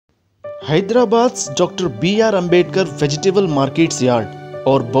Hyderabad's Dr. B.R. Ambedkar Vegetable Market's Yard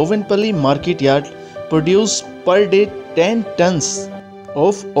or Bowenpally Market Yard produce per day 10 tons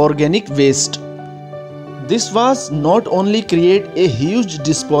of organic waste. This was not only create a huge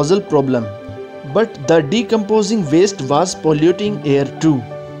disposal problem, but the decomposing waste was polluting air too.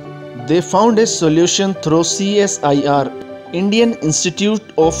 They found a solution through CSIR, Indian Institute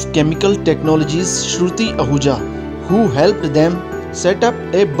of Chemical Technology's Shruti ahuja, who helped them set up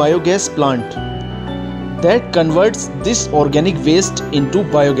a biogas plant that converts this organic waste into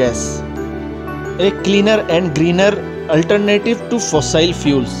biogas, a cleaner and greener alternative to fossil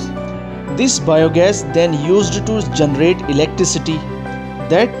fuels. This biogas then used to generate electricity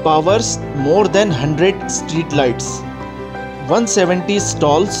that powers more than 100 street lights, 170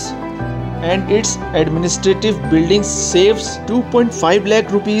 stalls, and its administrative buildings saves 2.5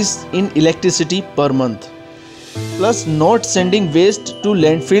 lakh rupees in electricity per month. Plus, not sending waste to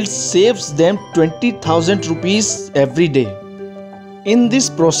landfills saves them 20,000 rupees every day. In this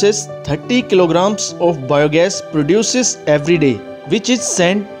process, 30 kilograms of biogas produces every day, which is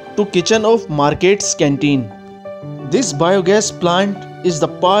sent to kitchen of market's canteen. This biogas plant is the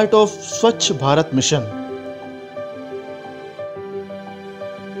part of Swachh Bharat mission.